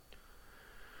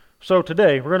So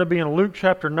today, we're going to be in Luke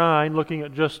chapter 9, looking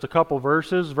at just a couple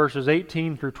verses, verses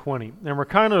 18 through 20. And we're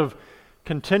kind of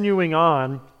continuing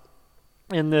on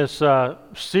in this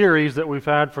series that we've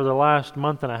had for the last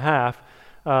month and a half,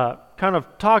 kind of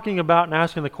talking about and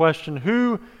asking the question,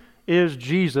 who is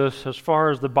Jesus as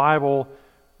far as the Bible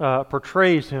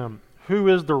portrays him? Who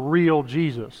is the real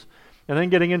Jesus? And then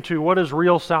getting into what is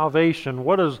real salvation?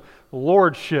 What does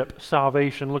lordship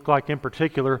salvation look like in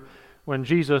particular? When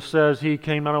Jesus says he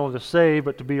came not only to save,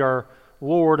 but to be our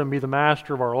Lord and be the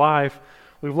master of our life.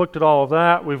 We've looked at all of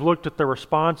that. We've looked at the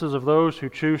responses of those who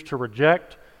choose to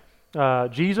reject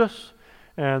Jesus,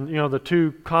 and the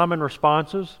two common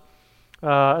responses.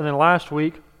 And then last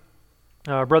week,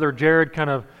 Brother Jared kind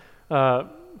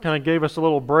of gave us a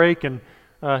little break, and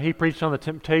he preached on the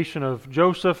temptation of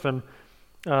Joseph, and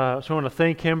so I want to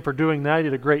thank him for doing that. He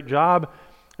did a great job,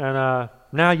 and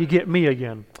now you get me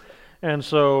again. And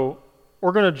so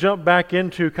we're going to jump back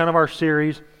into kind of our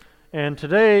series, and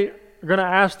today we're going to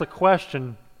ask the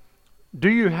question, do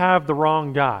you have the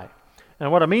wrong guy?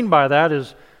 And what I mean by that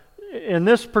is, in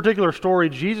this particular story,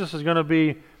 Jesus is going to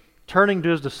be turning to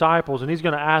his disciples, and he's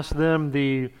going to ask them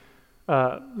the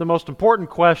most important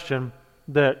question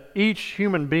that each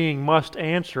human being must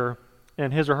answer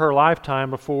in his or her lifetime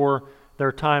before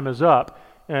their time is up.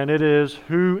 And it is,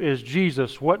 who is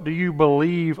Jesus? What do you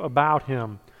believe about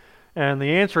him? And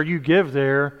the answer you give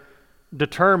there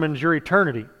determines your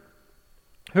eternity.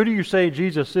 Who do you say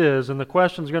Jesus is? And the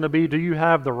question is going to be, do you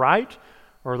have the right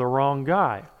or the wrong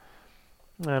guy?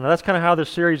 And that's kind of how this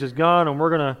series has gone, and we're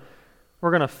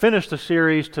going to finish the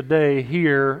series today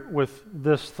here with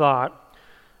this thought.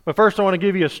 But first I want to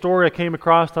give you a story I came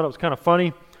across, thought it was kind of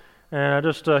funny, and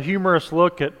just a humorous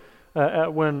look at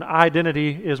when identity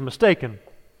is mistaken.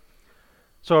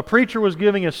 So a preacher was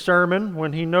giving a sermon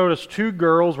when he noticed two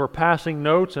girls were passing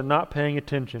notes and not paying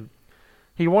attention.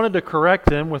 He wanted to correct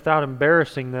them without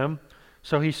embarrassing them,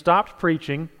 so he stopped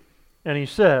preaching and he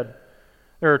said,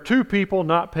 "There are two people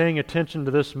not paying attention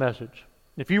to this message.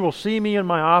 If you will see me in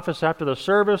my office after the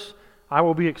service, I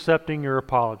will be accepting your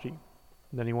apology."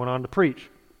 And then he went on to preach.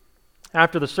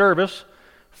 After the service,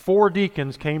 4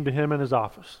 deacons came to him in his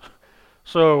office.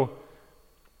 So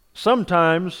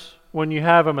sometimes when you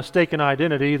have a mistaken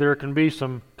identity, there can be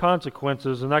some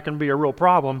consequences, and that can be a real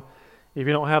problem if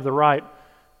you don't have the right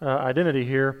identity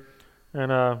here.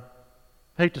 And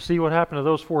hate to see what happened to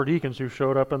those 4 deacons who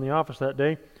showed up in the office that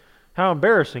day. How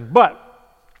embarrassing. But,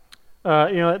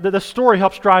 this story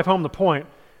helps drive home the point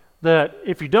that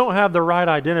if you don't have the right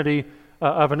identity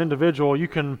of an individual, you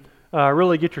can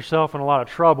really get yourself in a lot of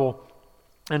trouble.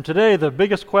 And today, the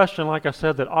biggest question, like I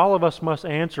said, that all of us must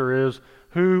answer is,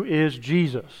 who is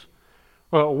Jesus?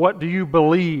 Well, what do you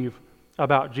believe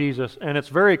about Jesus? And it's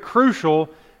very crucial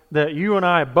that you and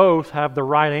I both have the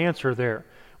right answer there.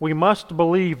 We must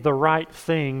believe the right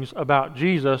things about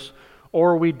Jesus,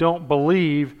 or we don't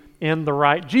believe in the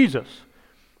right Jesus.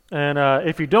 And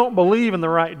if you don't believe in the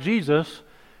right Jesus,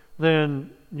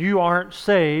 then you aren't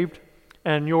saved,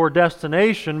 and your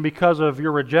destination, because of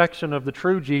your rejection of the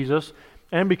true Jesus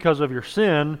and because of your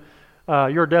sin,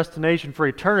 your destination for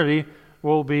eternity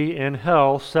will be in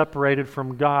hell, separated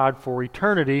from God for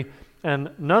eternity. And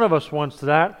none of us wants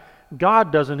that.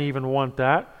 God doesn't even want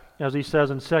that, as he says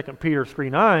in 2 Peter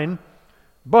 3:9,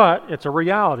 but it's a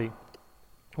reality.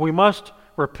 We must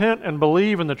repent and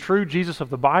believe in the true Jesus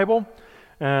of the Bible,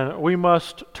 and we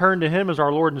must turn to him as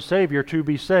our Lord and Savior to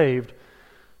be saved.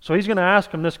 So he's going to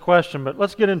ask him this question, but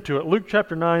let's get into it. Luke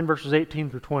chapter 9, verses 18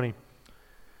 through 20.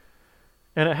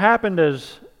 "And it happened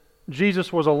as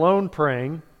Jesus was alone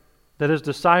praying, that his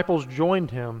disciples joined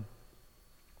him.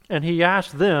 And he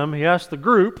asked the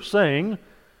group, saying,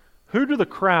 'Who do the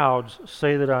crowds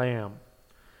say that I am?'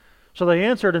 So they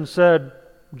answered and said,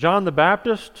 'John the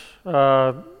Baptist,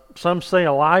 some say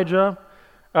Elijah,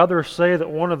 others say that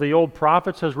one of the old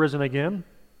prophets has risen again.'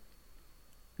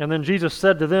 And then Jesus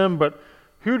said to them, 'But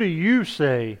who do you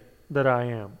say that I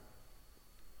am?'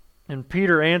 And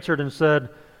Peter answered and said,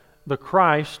 'The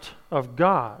Christ of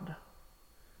God.'"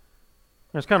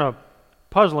 And it's kind of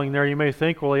puzzling there. You may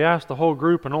think, well, he asked the whole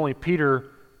group and only Peter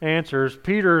answers.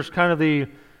 Peter's kind of the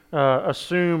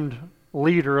assumed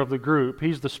leader of the group.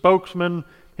 He's the spokesman.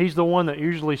 He's the one that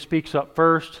usually speaks up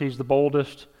first. He's the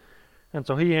boldest. And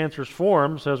so he answers for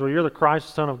him, says, "Well, you're the Christ,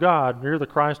 the Son of God. You're the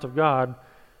Christ of God."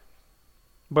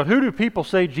 But who do people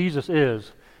say Jesus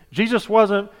is? Jesus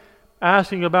wasn't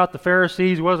asking about the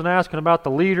Pharisees. He wasn't asking about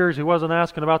the leaders. He wasn't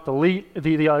asking about the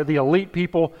elite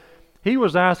people. He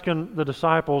was asking the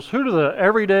disciples, who do the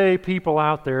everyday people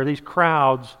out there, these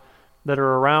crowds that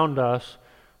are around us,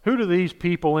 who do these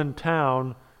people in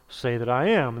town say that I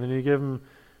am? And then he gave them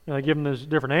they give him these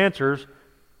different answers.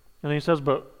 And he says,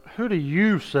 but who do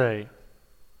you say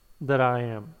that I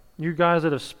am? You guys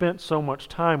that have spent so much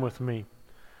time with me.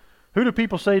 Who do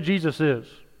people say Jesus is?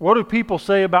 What do people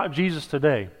say about Jesus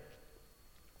today?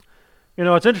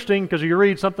 It's interesting because you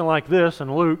read something like this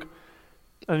in Luke,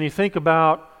 and you think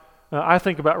about, I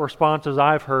think about responses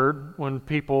I've heard when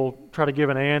people try to give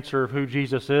an answer of who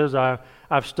Jesus is.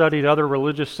 I've studied other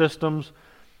religious systems,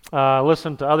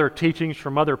 listened to other teachings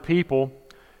from other people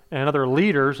and other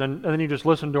leaders, and then you just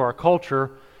listen to our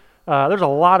culture. There's a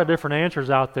lot of different answers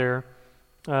out there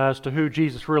as to who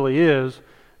Jesus really is,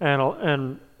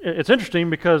 and it's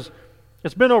interesting because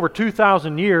it's been over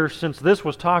 2,000 years since this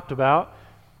was talked about,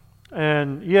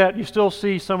 and yet you still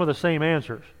see some of the same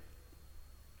answers.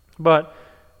 But,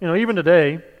 even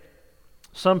today,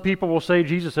 some people will say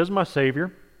Jesus is my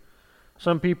Savior.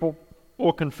 Some people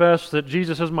will confess that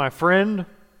Jesus is my friend.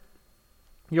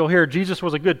 You'll hear Jesus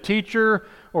was a good teacher,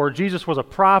 or Jesus was a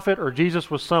prophet, or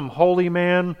Jesus was some holy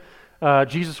man.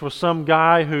 Jesus was some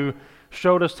guy who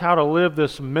showed us how to live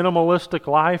this minimalistic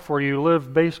life where you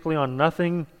live basically on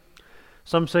nothing.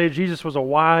 Some say Jesus was a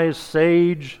wise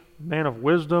sage, man of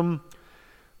wisdom.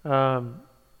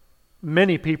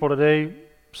 Many people today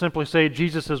simply say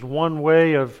Jesus is one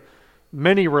way of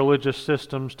many religious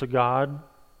systems to God.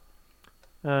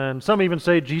 And some even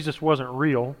say Jesus wasn't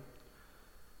real.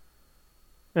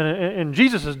 And in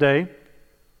Jesus' day,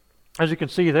 as you can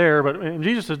see there, but in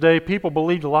Jesus' day, people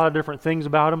believed a lot of different things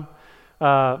about him.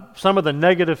 Some of the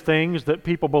negative things that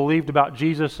people believed about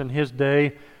Jesus in his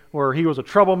day were he was a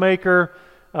troublemaker,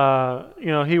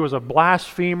 he was a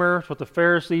blasphemer. That's what the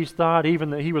Pharisees thought, even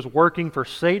that he was working for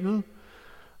Satan.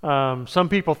 Some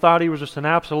people thought he was just an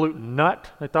absolute nut.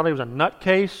 They thought he was a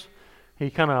nutcase.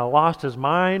 He kind of lost his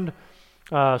mind.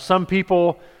 Some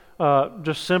people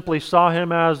just simply saw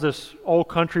him as this old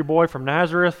country boy from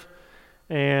Nazareth,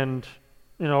 and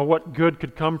what good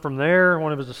could come from there.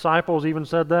 One of his disciples even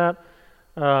said that.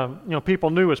 People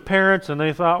knew his parents, and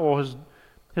they thought, well,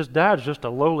 his dad's just a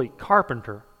lowly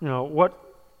carpenter.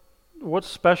 What's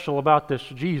special about this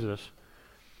Jesus?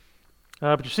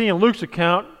 But you see in Luke's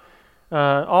account,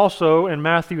 also in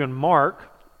Matthew and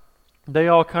Mark, they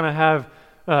all kind of have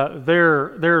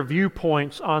their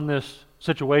viewpoints on this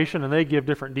situation, and they give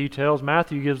different details.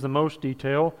 Matthew gives the most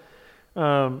detail,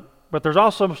 but there's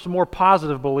also some more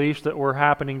positive beliefs that were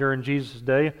happening during Jesus'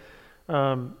 day.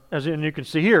 And you can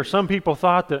see here, some people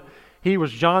thought that he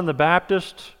was John the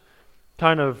Baptist,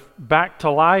 kind of back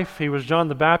to life. He was John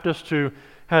the Baptist who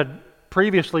had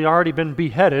previously already been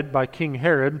beheaded by King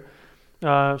Herod.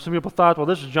 Some people thought, well,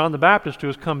 this is John the Baptist who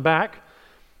has come back.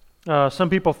 Some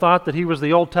people thought that he was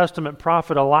the Old Testament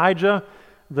prophet Elijah,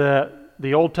 that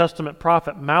the Old Testament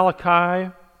prophet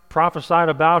Malachi prophesied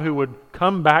about, who would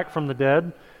come back from the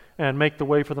dead and make the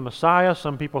way for the Messiah.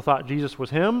 Some people thought Jesus was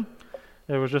him.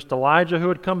 It was just Elijah who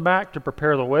had come back to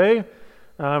prepare the way.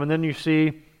 And then you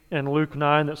see in Luke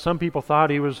 9 that some people thought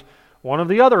he was one of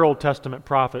the other Old Testament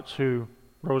prophets who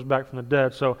rose back from the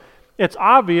dead. So it's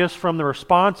obvious from the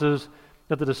responses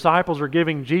that the disciples are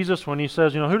giving Jesus when he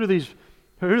says, who do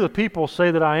the people say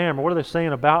that I am? Or what are they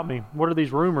saying about me? What are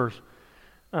these rumors?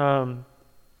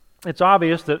 It's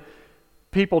obvious that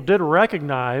people did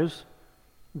recognize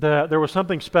that there was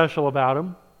something special about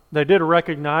him. They did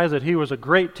recognize that he was a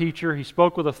great teacher. He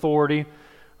spoke with authority.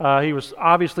 He was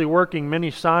obviously working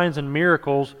many signs and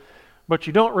miracles, but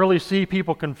you don't really see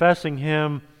people confessing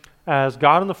him as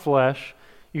God in the flesh.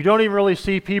 You don't even really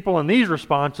see people in these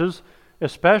responses,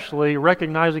 especially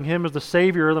recognizing him as the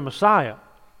Savior or the Messiah.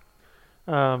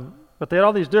 But they had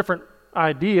all these different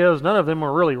ideas. None of them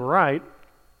were really right.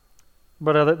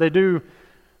 But they do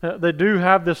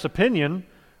have this opinion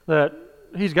that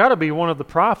he's got to be one of the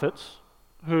prophets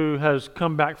who has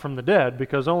come back from the dead,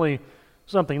 because only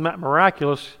something that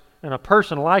miraculous and a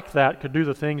person like that could do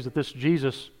the things that this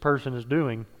Jesus person is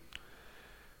doing.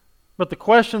 But the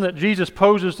question that Jesus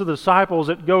poses to the disciples,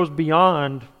 it goes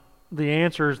beyond the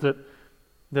answers that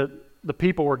the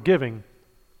people were giving.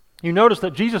 You notice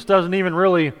that Jesus doesn't even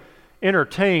really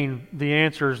entertain the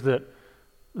answers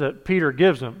that Peter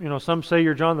gives them. Some say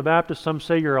you're John the Baptist, some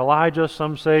say you're Elijah,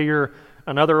 some say you're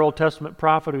another Old Testament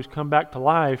prophet who's come back to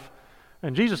life.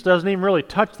 And Jesus doesn't even really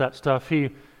touch that stuff. He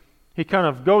kind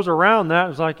of goes around that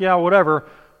and is like, yeah, whatever.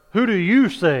 Who do you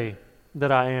say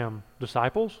that I am,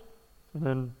 disciples? And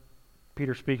then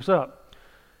Peter speaks up.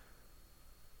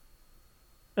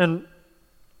 And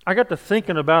I got to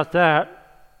thinking about that.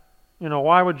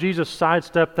 Why would Jesus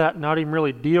sidestep that and not even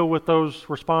really deal with those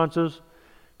responses?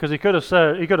 Because he could have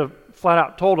flat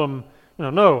out told them,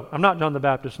 no, I'm not John the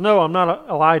Baptist. No, I'm not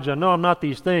Elijah. No, I'm not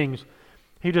these things.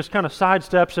 He just kind of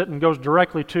sidesteps it and goes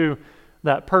directly to,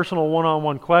 that personal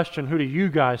one-on-one question, who do you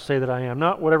guys say that I am?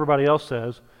 Not what everybody else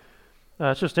says.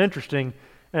 It's just interesting.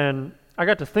 And I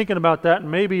got to thinking about that, and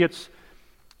maybe it's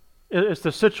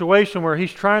the situation where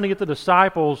he's trying to get the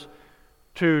disciples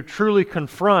to truly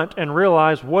confront and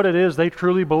realize what it is they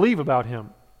truly believe about him.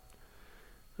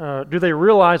 Do they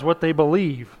realize what they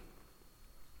believe?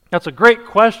 That's a great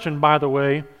question, by the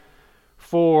way,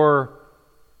 for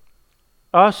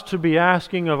us to be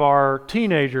asking of our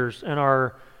teenagers and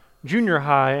our junior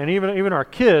high and even our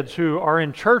kids who are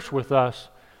in church with us.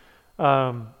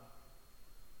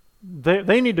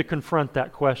 They need to confront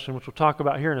that question, which we'll talk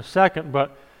about here in a second.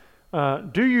 But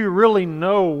do you really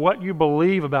know what you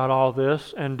believe about all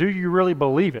this, and do you really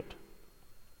believe it?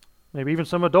 Maybe even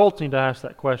some adults need to ask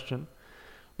that question.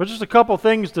 But just a couple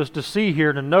things to see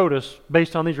here, to notice,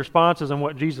 based on these responses and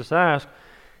what Jesus asked.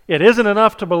 It isn't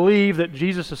enough to believe that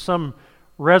Jesus is some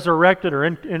resurrected or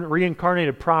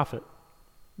reincarnated prophet.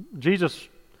 Jesus,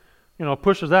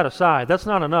 pushes that aside. That's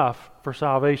not enough for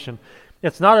salvation.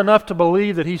 It's not enough to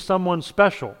believe that he's someone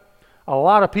special. A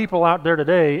lot of people out there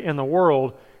today in the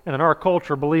world and in our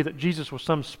culture believe that Jesus was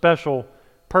some special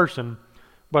person,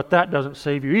 but that doesn't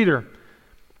save you either.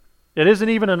 It isn't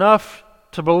even enough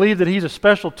to believe that he's a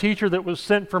special teacher that was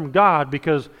sent from God,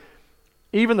 because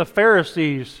even the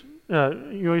Pharisees,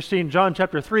 you see in John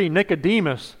chapter 3,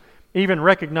 Nicodemus even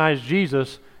recognized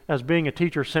Jesus as being a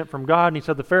teacher sent from God, and he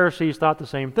said the Pharisees thought the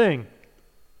same thing.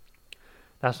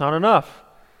 That's not enough.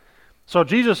 So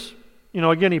Jesus,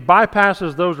 again, he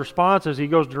bypasses those responses. He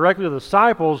goes directly to the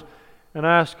disciples and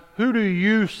asks, who do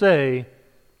you say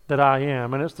that I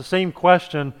am? And it's the same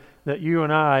question that you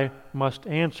and I must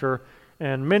answer.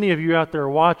 And many of you out there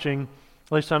watching,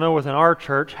 at least I know within our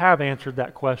church, have answered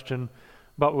that question.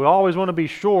 But we always want to be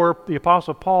sure. The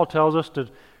Apostle Paul tells us to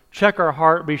check our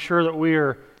heart, be sure that we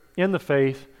are in the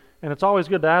faith. And it's always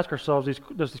good to ask ourselves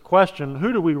this question,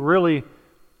 who do we really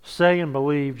say and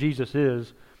believe Jesus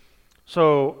is?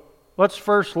 So let's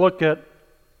first look at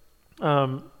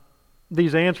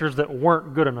these answers that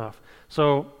weren't good enough.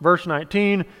 So verse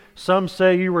 19, some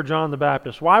say you were John the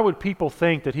Baptist. Why would people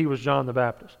think that he was John the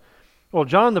Baptist? Well,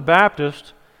 John the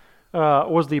Baptist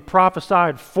was the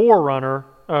prophesied forerunner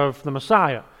of the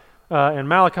Messiah. In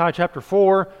Malachi chapter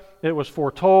 4, it was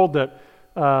foretold that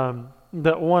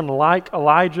one like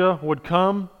Elijah would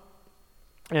come,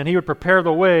 and he would prepare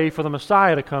the way for the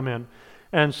Messiah to come in.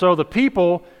 And so the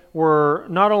people were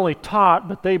not only taught,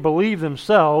 but they believed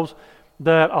themselves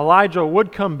that Elijah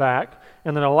would come back,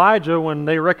 and that Elijah, when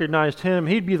they recognized him,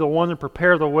 he'd be the one to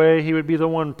prepare the way. He would be the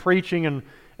one preaching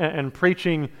and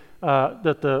preaching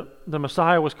that the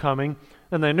Messiah was coming.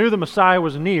 And they knew the Messiah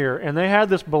was near, and they had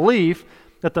this belief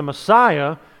that the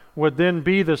Messiah would then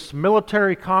be this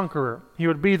military conqueror. He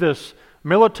would be this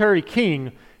military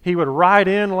king. He would ride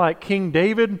in like King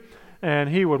David, and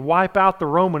he would wipe out the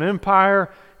Roman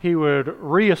Empire. He would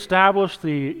reestablish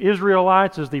the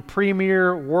Israelites as the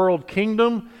premier world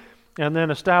kingdom, and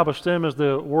then establish them as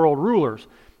the world rulers.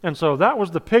 And so that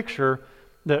was the picture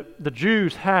that the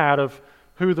Jews had of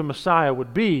who the Messiah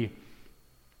would be.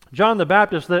 John the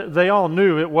Baptist, they all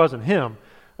knew it wasn't him.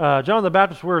 John the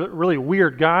Baptist was a really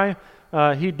weird guy.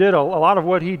 He did a lot of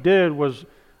what he did was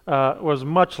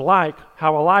much like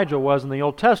how Elijah was in the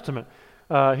Old Testament.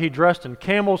 He dressed in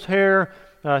camel's hair.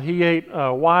 He ate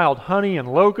wild honey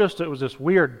and locusts. It was this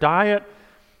weird diet.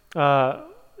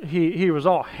 He was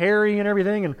all hairy and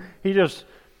everything, and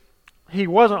he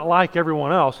wasn't like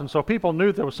everyone else. And so people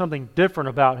knew there was something different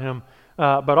about him.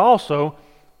 But also,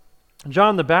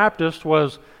 John the Baptist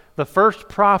was the first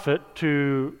prophet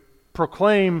to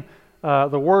proclaim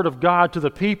the Word of God to the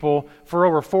people for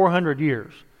over 400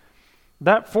 years.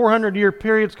 That 400-year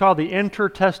period is called the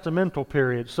intertestamental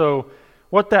period. So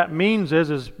what that means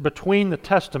is between the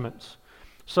testaments.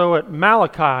 So at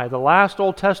Malachi, the last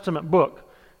Old Testament book,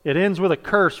 it ends with a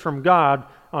curse from God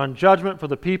on judgment for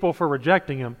the people for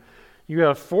rejecting Him. You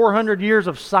have 400 years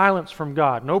of silence from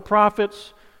God. No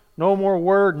prophets, no more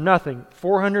word, nothing.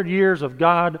 400 years of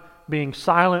God being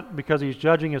silent because He's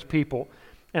judging His people.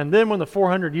 And then when the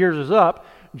 400 years is up,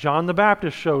 John the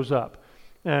Baptist shows up.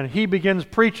 And he begins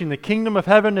preaching, the kingdom of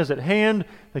heaven is at hand,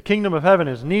 the kingdom of heaven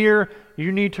is near,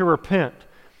 you need to repent.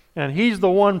 And he's the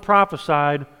one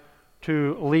prophesied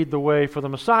to lead the way for the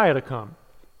Messiah to come.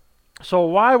 So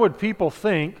why would people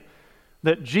think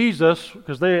that Jesus,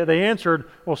 because they answered,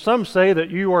 well, some say that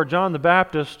you are John the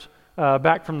Baptist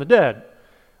back from the dead.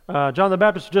 John the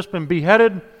Baptist had just been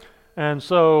beheaded, and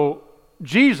so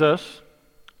Jesus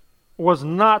was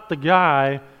not the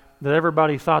guy that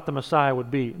everybody thought the Messiah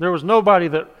would be. There was nobody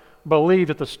that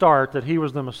believed at the start that he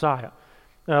was the Messiah.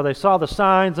 They saw the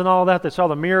signs and all that. They saw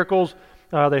the miracles.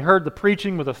 They heard the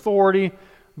preaching with authority,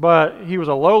 but he was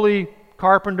a lowly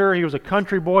carpenter. He was a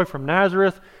country boy from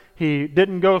Nazareth. He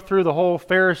didn't go through the whole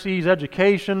Pharisees'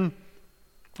 education.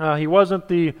 He wasn't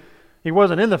in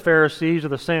the Pharisees or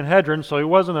the Sanhedrin, so he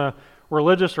wasn't a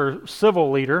religious or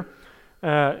civil leader.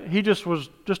 He just was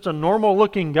just a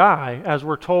normal-looking guy, as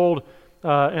we're told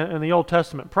in the Old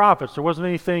Testament prophets. There wasn't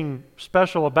anything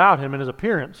special about him in his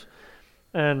appearance.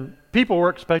 And people were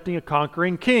expecting a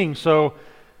conquering king, so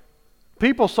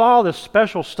people saw this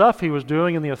special stuff he was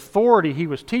doing and the authority he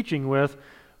was teaching with,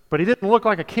 but he didn't look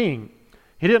like a king.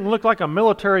 He didn't look like a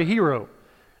military hero.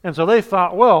 And so they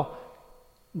thought, well,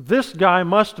 this guy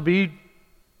must be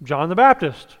John the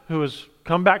Baptist, who has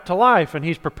come back to life, and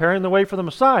he's preparing the way for the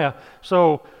Messiah.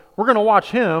 So we're going to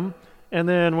watch him, and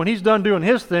then when he's done doing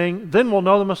his thing, then we'll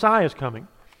know the Messiah is coming.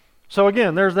 So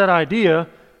again, there's that idea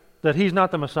that he's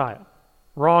not the Messiah.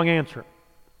 Wrong answer.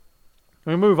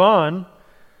 We move on.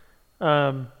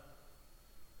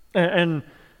 And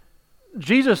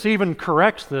Jesus even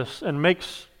corrects this and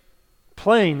makes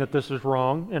plain that this is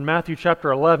wrong in Matthew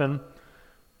chapter 11,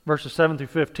 verses 7 through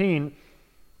 15.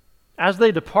 As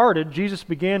they departed, Jesus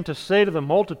began to say to the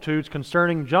multitudes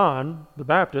concerning John the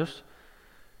Baptist,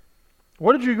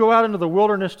 "What did you go out into the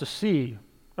wilderness to see?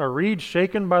 A reed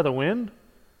shaken by the wind?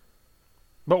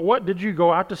 But what did you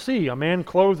go out to see? A man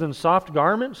clothed in soft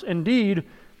garments? Indeed,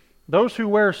 those who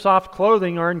wear soft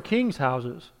clothing are in kings'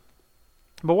 houses.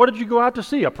 But what did you go out to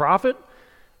see? A prophet?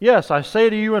 Yes, I say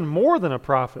to you, and more than a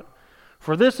prophet.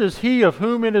 For this is he of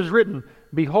whom it is written,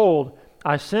 Behold,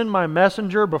 I send my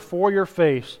messenger before your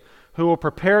face, who will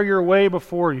prepare your way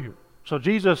before you." So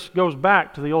Jesus goes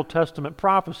back to the Old Testament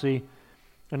prophecy,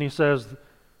 and he says,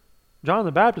 John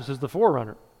the Baptist is the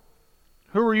forerunner.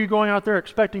 Who are you going out there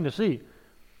expecting to see?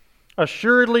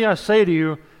 Assuredly, I say to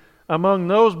you, among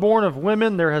those born of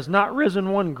women there has not risen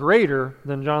one greater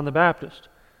than John the Baptist.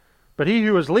 But he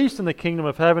who is least in the kingdom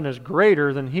of heaven is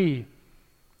greater than he.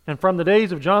 And from the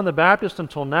days of John the Baptist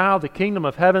until now, the kingdom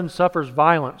of heaven suffers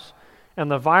violence, and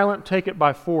the violent take it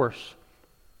by force.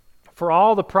 For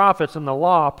all the prophets and the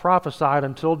law prophesied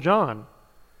until John.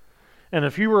 And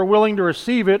if you were willing to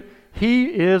receive it, he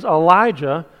is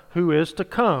Elijah who is to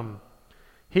come.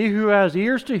 He who has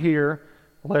ears to hear,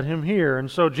 let him hear. And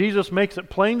so Jesus makes it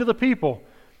plain to the people,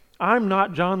 I'm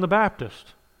not John the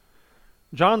Baptist.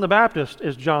 John the Baptist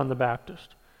is John the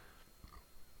Baptist.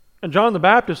 And John the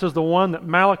Baptist is the one that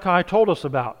Malachi told us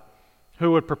about,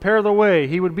 who would prepare the way.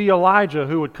 He would be Elijah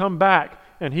who would come back,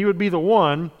 and he would be the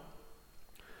one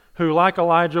who, like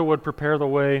Elijah, would prepare the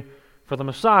way for the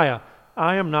Messiah.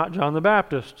 I am not John the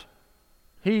Baptist.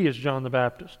 He is John the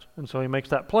Baptist. And so he makes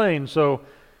that plain. So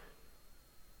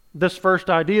this first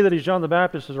idea that he's John the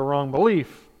Baptist is a wrong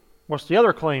belief. What's the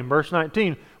other claim? Verse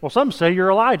 19. Well, some say you're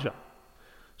Elijah.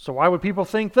 So why would people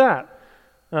think that?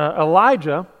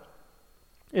 Elijah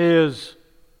is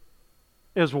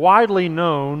widely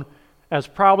known as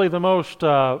probably the most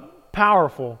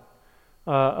powerful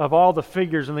of all the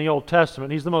figures in the Old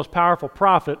Testament. He's the most powerful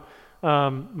prophet.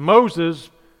 Moses,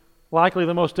 likely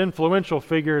the most influential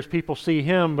figure as people see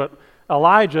him, but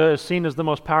Elijah is seen as the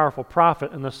most powerful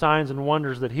prophet in the signs and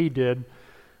wonders that he did.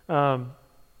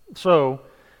 So,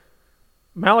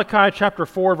 Malachi chapter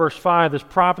 4, verse 5, this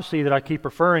prophecy that I keep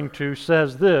referring to,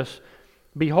 says this,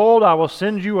 Behold, I will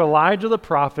send you Elijah the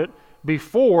prophet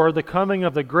before the coming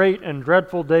of the great and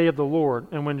dreadful day of the Lord.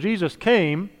 And when Jesus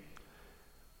came,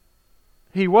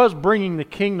 he was bringing the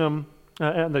kingdom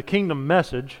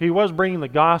message. He was bringing the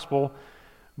gospel,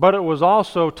 but it was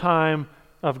also time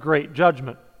of great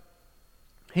judgment.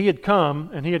 He had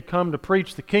come to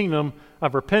preach the kingdom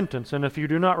of repentance. And if you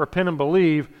do not repent and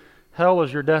believe, hell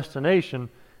is your destination.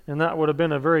 And that would have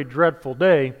been a very dreadful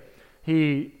day.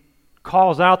 He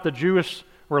calls out the Jewish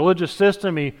religious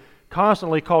system. He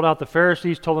constantly called out the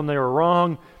Pharisees, told them they were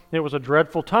wrong. It was a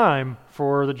dreadful time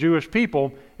for the Jewish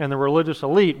people and the religious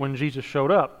elite when Jesus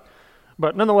showed up.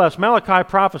 But nonetheless, Malachi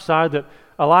prophesied that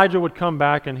Elijah would come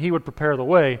back and he would prepare the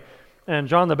way. And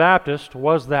John the Baptist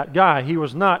was that guy. He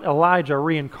was not Elijah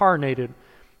reincarnated.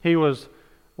 He was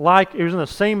in the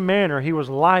same manner. He was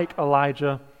like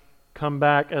Elijah come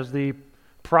back as the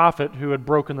prophet who had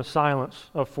broken the silence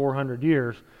of 400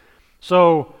 years.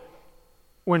 So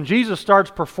when Jesus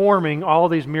starts performing all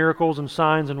these miracles and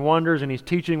signs and wonders, and he's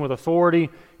teaching with authority,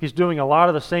 he's doing a lot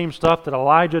of the same stuff that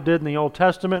Elijah did in the Old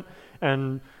Testament.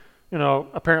 And,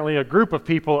 apparently a group of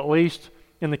people at least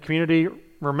in the community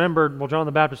remembered, well, John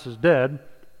the Baptist is dead.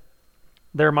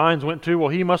 Their minds went to, well,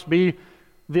 he must be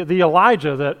the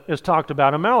Elijah that is talked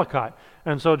about in Malachi.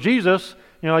 And so Jesus,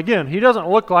 again, he doesn't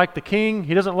look like the king.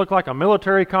 He doesn't look like a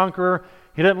military conqueror.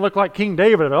 He doesn't look like King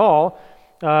David at all.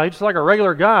 He's just like a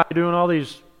regular guy doing all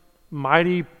these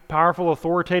mighty, powerful,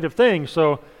 authoritative things.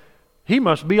 So he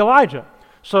must be Elijah.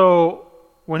 So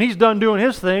when he's done doing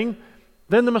his thing,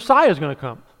 then the Messiah is going to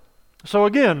come. So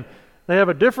again, they have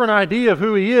a different idea of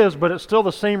who he is, but it's still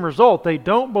the same result. They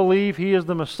don't believe he is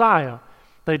the Messiah.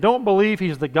 They don't believe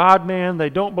he's the God-man. They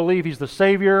don't believe he's the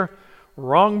Savior.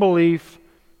 Wrong belief.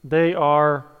 They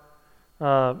are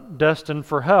destined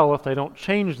for hell if they don't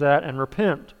change that and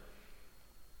repent.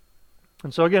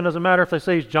 And so again, it doesn't matter if they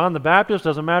say he's John the Baptist,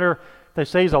 doesn't matter if they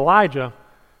say he's Elijah,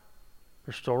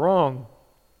 they're still wrong.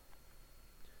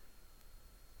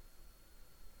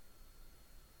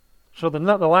 So the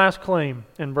last claim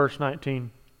in verse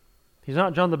 19, he's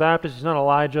not John the Baptist, he's not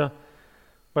Elijah,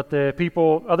 but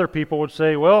other people would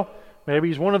say, well, maybe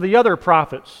he's one of the other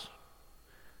prophets.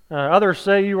 Others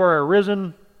say you are a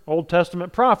risen Old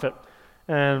Testament prophet.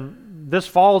 And this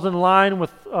falls in line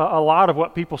with a lot of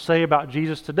what people say about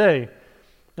Jesus today.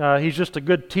 He's just a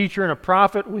good teacher and a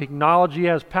prophet. We acknowledge he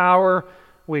has power.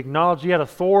 We acknowledge he had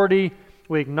authority.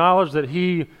 We acknowledge that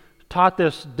he taught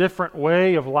this different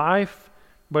way of life.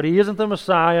 But he isn't the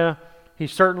Messiah. He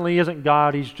certainly isn't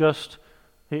God. He's just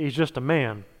a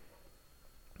man.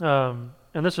 And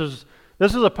this is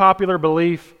a popular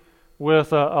belief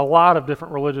with a lot of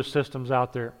different religious systems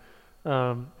out there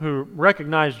who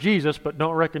recognize Jesus but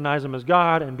don't recognize him as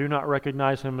God and do not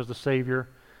recognize him as the Savior.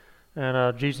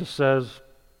 And Jesus says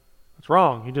it's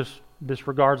wrong. He just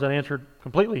disregards that answer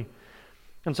completely.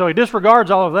 And so he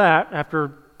disregards all of that after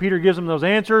Peter gives him those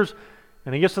answers,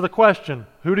 and he gets to the question,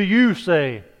 who do you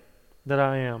say that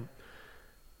I am?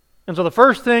 And so the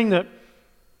first thing that,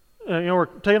 we're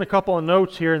taking a couple of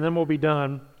notes here and then we'll be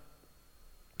done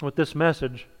with this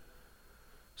message.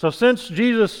 So since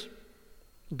Jesus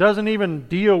doesn't even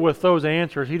deal with those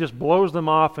answers, he just blows them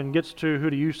off and gets to who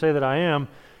do you say that I am,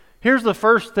 here's the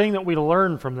first thing that we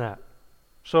learn from that.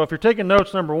 So if you're taking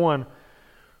notes, number one,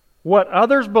 what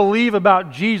others believe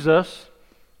about Jesus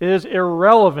is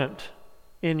irrelevant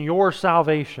in your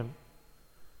salvation.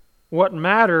 What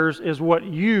matters is what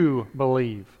you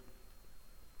believe.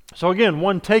 So again,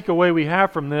 one takeaway we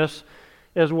have from this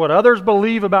is what others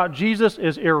believe about Jesus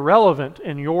is irrelevant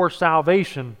in your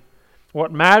salvation.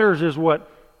 What matters is what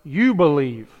you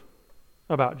believe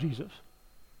about Jesus.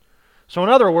 So in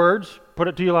other words, put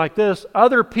it to you like this,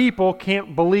 other people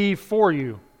can't believe for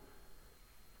you.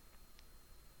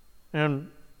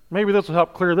 And maybe this will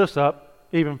help clear this up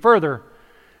even further.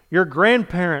 Your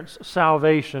grandparents'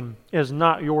 salvation is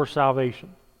not your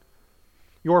salvation.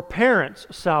 Your parents'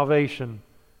 salvation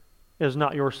is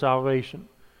not your salvation.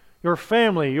 Your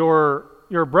family, your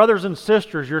brothers and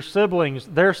sisters, your siblings,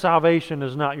 their salvation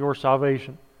is not your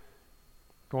salvation.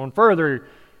 Going further,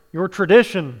 your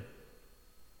tradition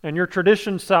and your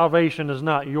tradition's salvation is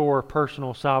not your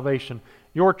personal salvation.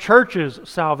 Your church's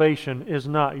salvation is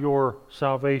not your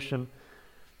salvation.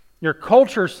 Your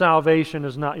culture's salvation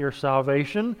is not your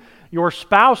salvation. Your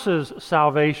spouse's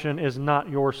salvation is not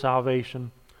your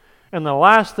salvation. And the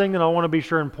last thing that I want to be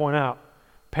sure and point out,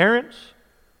 parents,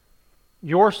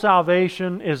 your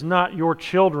salvation is not your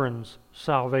children's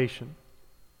salvation.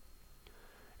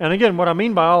 And again, what I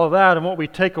mean by all of that and what we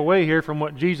take away here from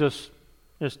what Jesus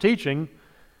is teaching,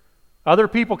 other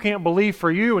people can't believe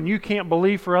for you and you can't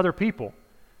believe for other people.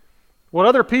 What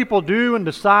other people do and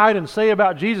decide and say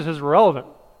about Jesus is irrelevant.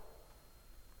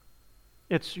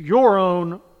 It's your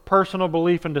own personal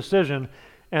belief and decision.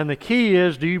 And the key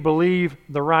is, do you believe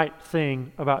the right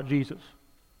thing about Jesus?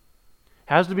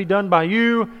 Has to be done by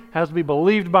you, has to be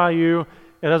believed by you.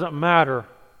 It doesn't matter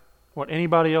what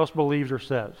anybody else believes or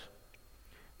says.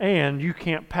 And you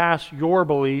can't pass your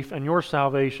belief and your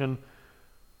salvation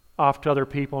off to other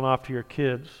people and off to your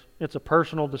kids. It's a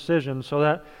personal decision. So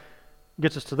that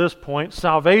gets us to this point.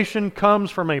 Salvation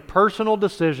comes from a personal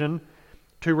decision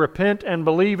to repent and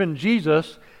believe in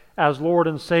Jesus as Lord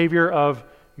and Savior of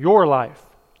your life.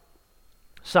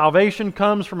 Salvation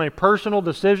comes from a personal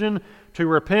decision to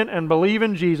repent and believe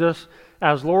in Jesus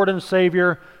as Lord and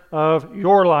Savior of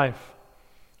your life.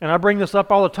 And I bring this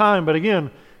up all the time, but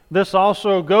again, this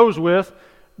also goes with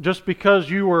just because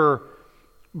you were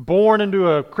born into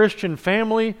a Christian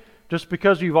family, just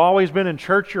because you've always been in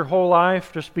church your whole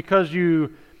life, just because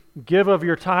you give of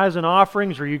your tithes and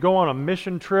offerings, or you go on a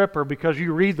mission trip, or because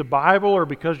you read the Bible, or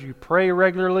because you pray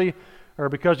regularly, or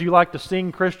because you like to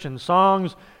sing Christian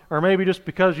songs, or maybe just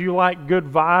because you like good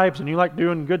vibes and you like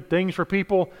doing good things for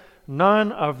people,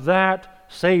 none of that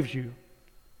saves you.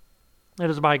 It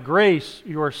is by grace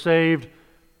you are saved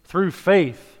through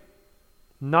faith,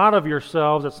 not of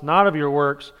yourselves, it's not of your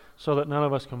works, so that none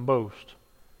of us can boast.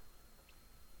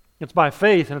 It's by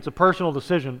faith, and it's a personal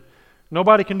decision.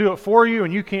 Nobody can do it for you,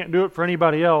 and you can't do it for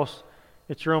anybody else.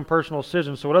 It's your own personal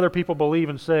decision. So what other people believe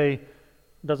and say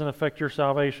doesn't affect your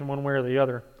salvation one way or the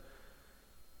other.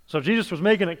 So Jesus was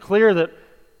making it clear that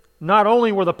not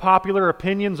only were the popular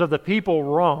opinions of the people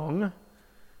wrong,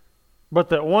 but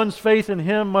that one's faith in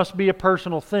Him must be a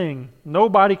personal thing.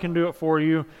 Nobody can do it for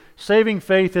you. Saving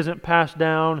faith isn't passed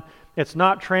down. It's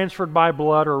not transferred by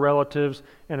blood or relatives,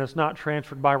 and it's not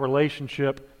transferred by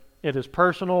relationship. It is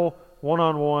personal,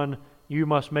 one-on-one. You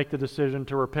must make the decision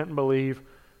to repent and believe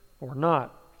or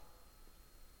not.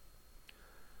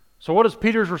 So what does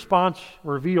Peter's response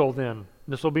reveal then?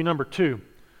 This will be number 2.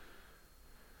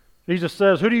 Jesus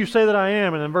says, "Who do you say that I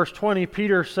am?" And in verse 20,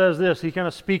 Peter says this. He kind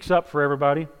of speaks up for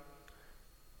everybody.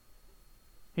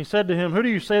 He said to him, "Who do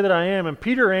you say that I am?" And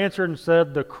Peter answered and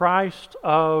said, "The Christ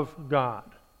of God."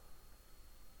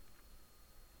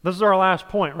 This is our last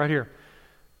point right here.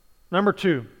 Number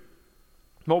 2,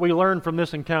 what we learn from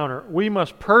this encounter. We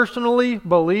must personally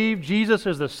believe Jesus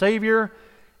is the Savior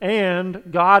and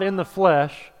God in the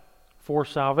flesh for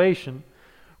salvation.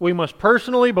 We must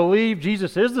personally believe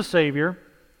Jesus is the Savior,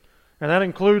 and that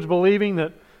includes believing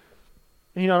that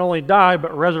He not only died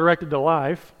but resurrected to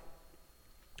life.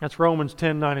 That's Romans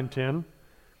 10, 9, and 10.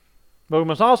 But we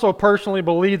must also personally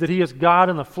believe that He is God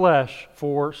in the flesh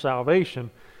for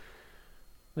salvation.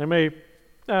 They may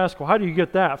ask, well, how do you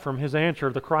get that from His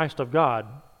answer, the Christ of God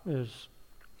is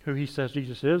who He says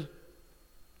Jesus is?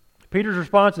 Peter's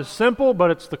response is simple,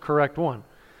 but it's the correct one.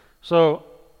 So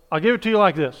I'll give it to you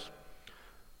like this.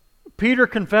 Peter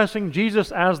confessing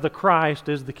Jesus as the Christ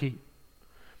is the key.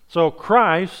 So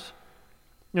Christ,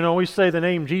 we say the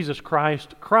name Jesus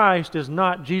Christ. Christ is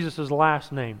not Jesus'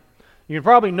 last name. You can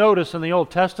probably notice in the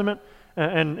Old Testament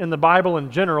and in the Bible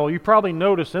in general, you probably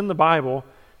notice in the Bible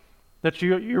that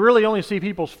you really only see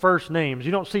people's first names.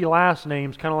 You don't see last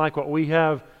names, kind of like what we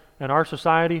have in our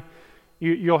society.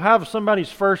 You'll have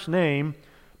somebody's first name,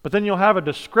 but then you'll have a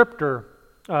descriptor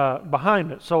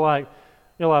behind it. So like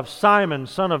you'll have Simon,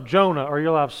 son of Jonah, or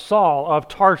you'll have Saul of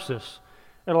Tarsus.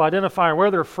 It'll identify where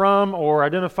they're from or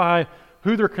identify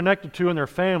who they're connected to in their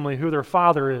family, who their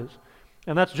father is.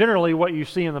 And that's generally what you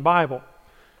see in the Bible.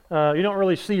 You don't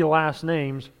really see last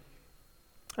names.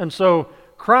 And so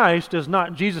Christ is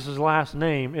not Jesus' last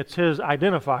name, it's His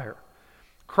identifier.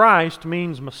 Christ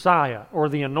means Messiah or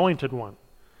the Anointed One.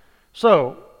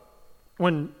 So,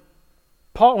 when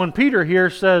Peter here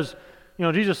says,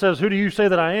 Jesus says, "Who do you say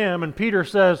that I am?" And Peter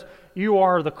says, "You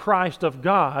are the Christ of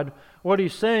God." What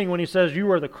he's saying when he says,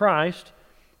 "You are the Christ,"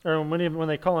 or when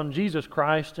they call Him Jesus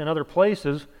Christ in other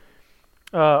places,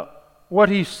 what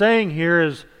he's saying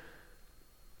here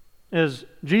is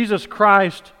Jesus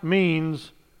Christ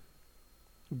means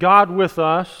God with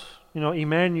us,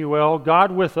 Emmanuel,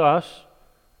 God with us,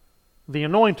 the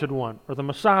Anointed One, or the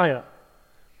Messiah.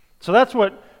 So that's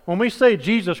when we say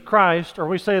Jesus Christ, or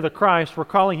we say the Christ, we're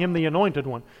calling Him the Anointed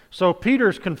One. So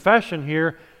Peter's confession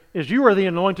here is you are the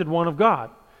Anointed One of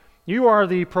God. You are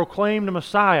the proclaimed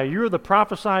Messiah. You are the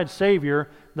prophesied Savior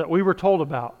that we were told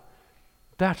about.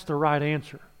 That's the right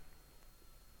answer.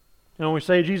 And when we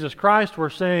say Jesus Christ, we're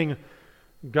saying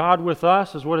God with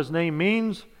us is what His name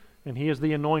means, and He is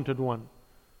the Anointed One.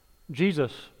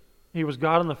 Jesus, He was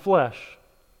God in the flesh.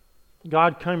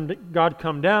 God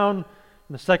come down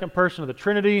in the second person of the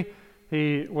Trinity.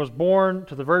 He was born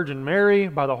to the Virgin Mary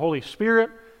by the Holy Spirit,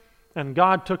 and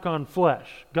God took on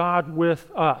flesh. God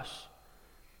with us.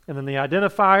 And then the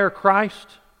identifier,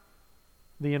 Christ,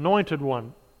 the Anointed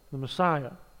One, the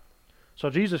Messiah. So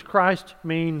Jesus Christ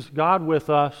means God with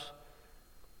us,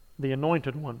 the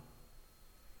Anointed One.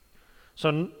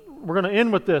 So we're going to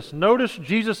end with this. Notice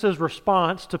Jesus'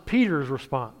 response to Peter's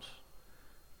response.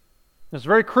 It's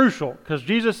very crucial because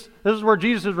this is where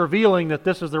Jesus is revealing that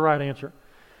this is the right answer.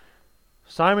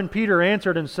 Simon Peter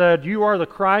answered and said, "You are the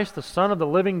Christ, the Son of the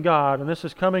living God." And this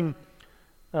is coming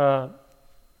from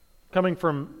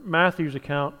Matthew's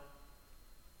account.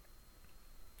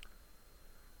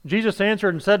 Jesus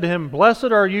answered and said to him,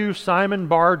 "Blessed are you, Simon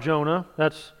Bar-Jonah."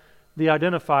 That's the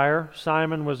identifier.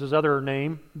 Simon was his other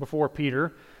name before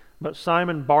Peter, but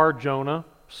Simon Bar-Jonah,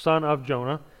 son of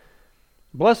Jonah.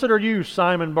 "Blessed are you,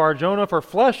 Simon Bar-Jonah, for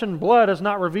flesh and blood has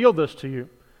not revealed this to you,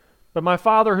 but my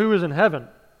Father who is in heaven.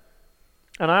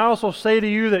 And I also say to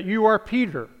you that you are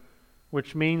Peter,"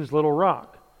 which means little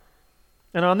rock.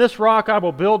 "And on this rock I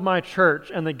will build my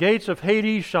church, and the gates of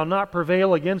Hades shall not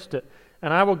prevail against it.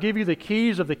 And I will give you the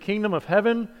keys of the kingdom of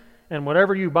heaven, and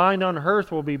whatever you bind on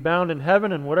earth will be bound in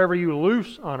heaven, and whatever you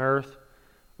loose on earth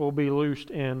will be loosed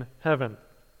in heaven."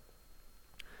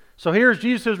 So here's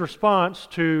Jesus' response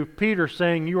to Peter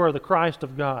saying, "You are the Christ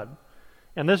of God."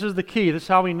 And this is the key. This is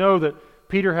how we know that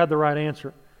Peter had the right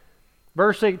answer.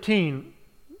 Verse 18,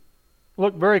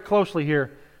 look very closely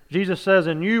here. Jesus says,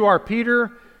 "And you are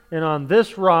Peter, and on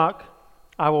this rock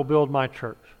I will build my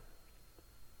church."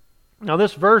 Now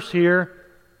this verse here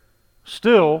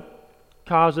still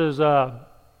causes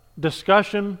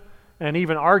discussion and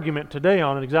even argument today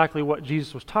on exactly what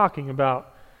Jesus was talking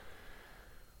about.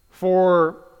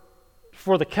 For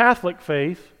the Catholic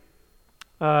faith,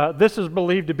 this is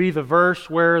believed to be the verse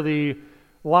where the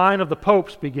line of the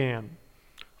popes began,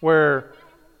 where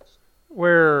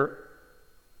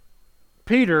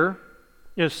Peter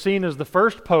is seen as the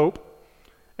first pope,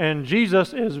 and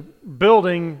Jesus is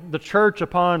building the church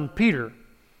upon Peter.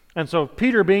 And so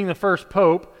Peter being the first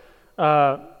pope,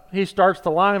 he starts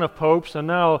the line of popes, and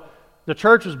now the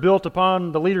church is built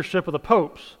upon the leadership of the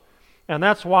popes. And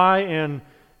that's why in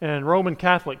Roman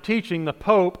Catholic teaching, the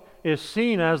pope is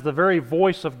seen as the very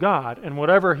voice of God, and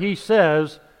whatever he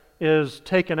says is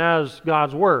taken as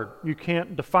God's word. You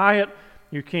can't defy it,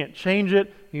 you can't change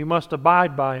it, you must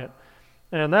abide by it.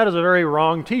 And that is a very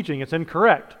wrong teaching. It's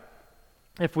incorrect.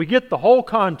 If we get the whole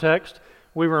context,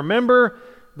 we remember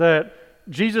that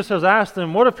Jesus has asked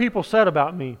them, "What have people said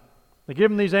about me?" They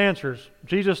give him these answers.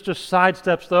 Jesus just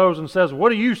sidesteps those and says, "What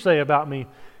do you say about me?"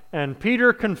 And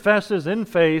Peter confesses in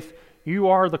faith, "You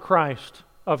are the Christ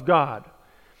of God."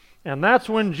 And that's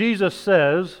when Jesus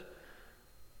says,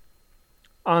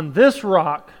 "On this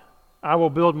rock I will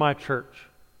build my church."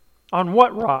 On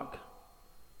what rock?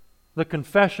 The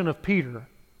confession of Peter.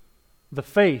 The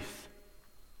faith.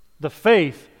 The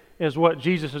faith is what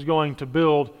Jesus is going to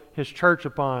build his church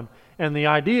upon. And the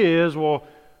idea is, well,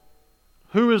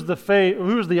 who is the faith?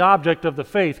 Who is the object of the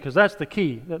faith? Because that's the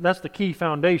key. That's the key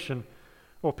foundation.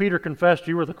 Well, Peter confessed,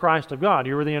 "You were the Christ of God.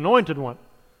 You were the anointed one."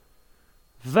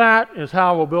 That is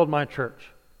how I will build my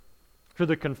church. Through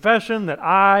the confession that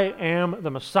I am the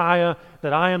Messiah,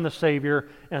 that I am the Savior,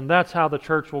 and that's how the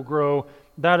church will grow.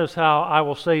 That is how I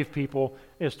will save people,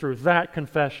 is through that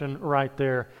confession right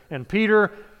there. And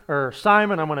Peter, or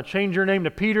Simon, I'm going to change your name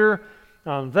to Peter.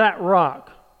 On that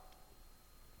rock,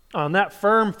 on that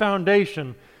firm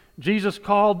foundation, Jesus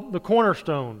called the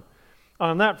cornerstone.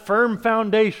 On that firm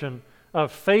foundation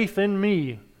of faith in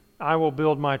me, I will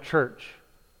build my church.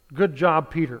 Good job,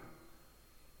 Peter.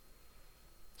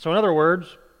 So in other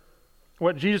words,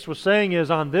 what Jesus was saying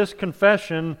is, on this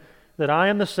confession that I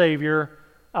am the Savior,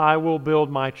 I will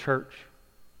build my church.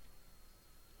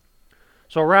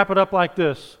 So I'll wrap it up like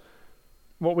this.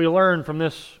 What we learned from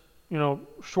this,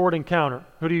 short encounter.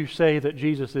 Who do you say that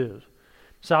Jesus is?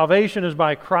 Salvation is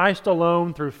by Christ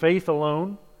alone, through faith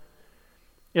alone.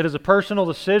 It is a personal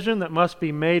decision that must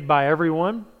be made by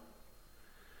everyone.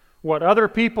 What other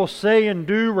people say and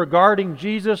do regarding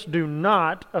Jesus do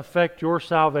not affect your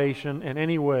salvation in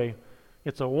any way.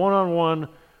 It's a one-on-one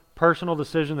personal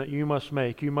decision that you must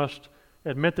make. You must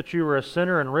admit that you are a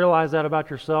sinner and realize that about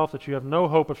yourself, that you have no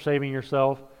hope of saving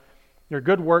yourself. Your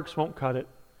good works won't cut it.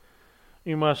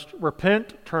 You must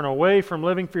repent, turn away from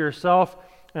living for yourself,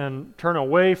 and turn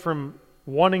away from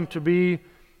wanting to be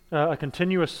a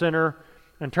continuous sinner,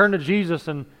 and turn to Jesus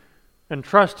and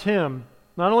trust Him,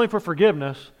 not only for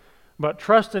forgiveness, but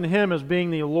trust in Him as being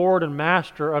the Lord and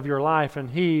Master of your life, and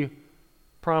He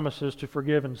promises to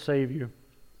forgive and save you.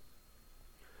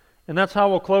 And that's how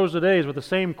we'll close today, is with the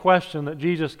same question that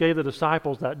Jesus gave the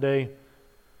disciples that day.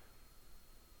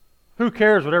 Who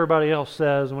cares what everybody else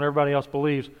says and what everybody else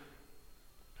believes?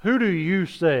 Who do you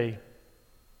say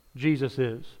Jesus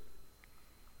is?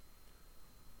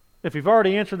 If you've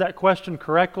already answered that question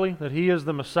correctly, that He is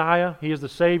the Messiah, He is the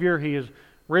Savior, He is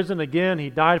risen again,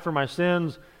 He died for my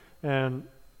sins, and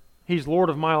He's Lord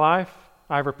of my life,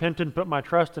 I've repented and put my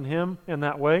trust in Him in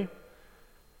that way,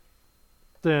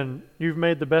 then you've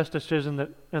made the best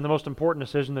decision and the most important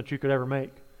decision that you could ever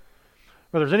make.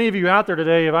 If there's any of you out there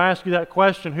today, if I ask you that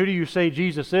question, who do you say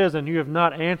Jesus is, and you have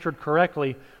not answered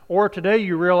correctly, or today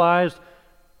you realized,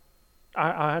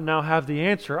 I now have the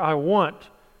answer, I want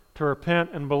to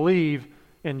repent and believe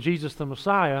in Jesus the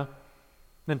Messiah,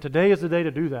 then today is the day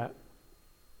to do that.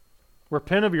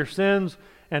 Repent of your sins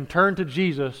and turn to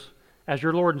Jesus as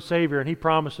your Lord and Savior, and He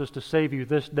promises to save you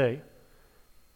this day.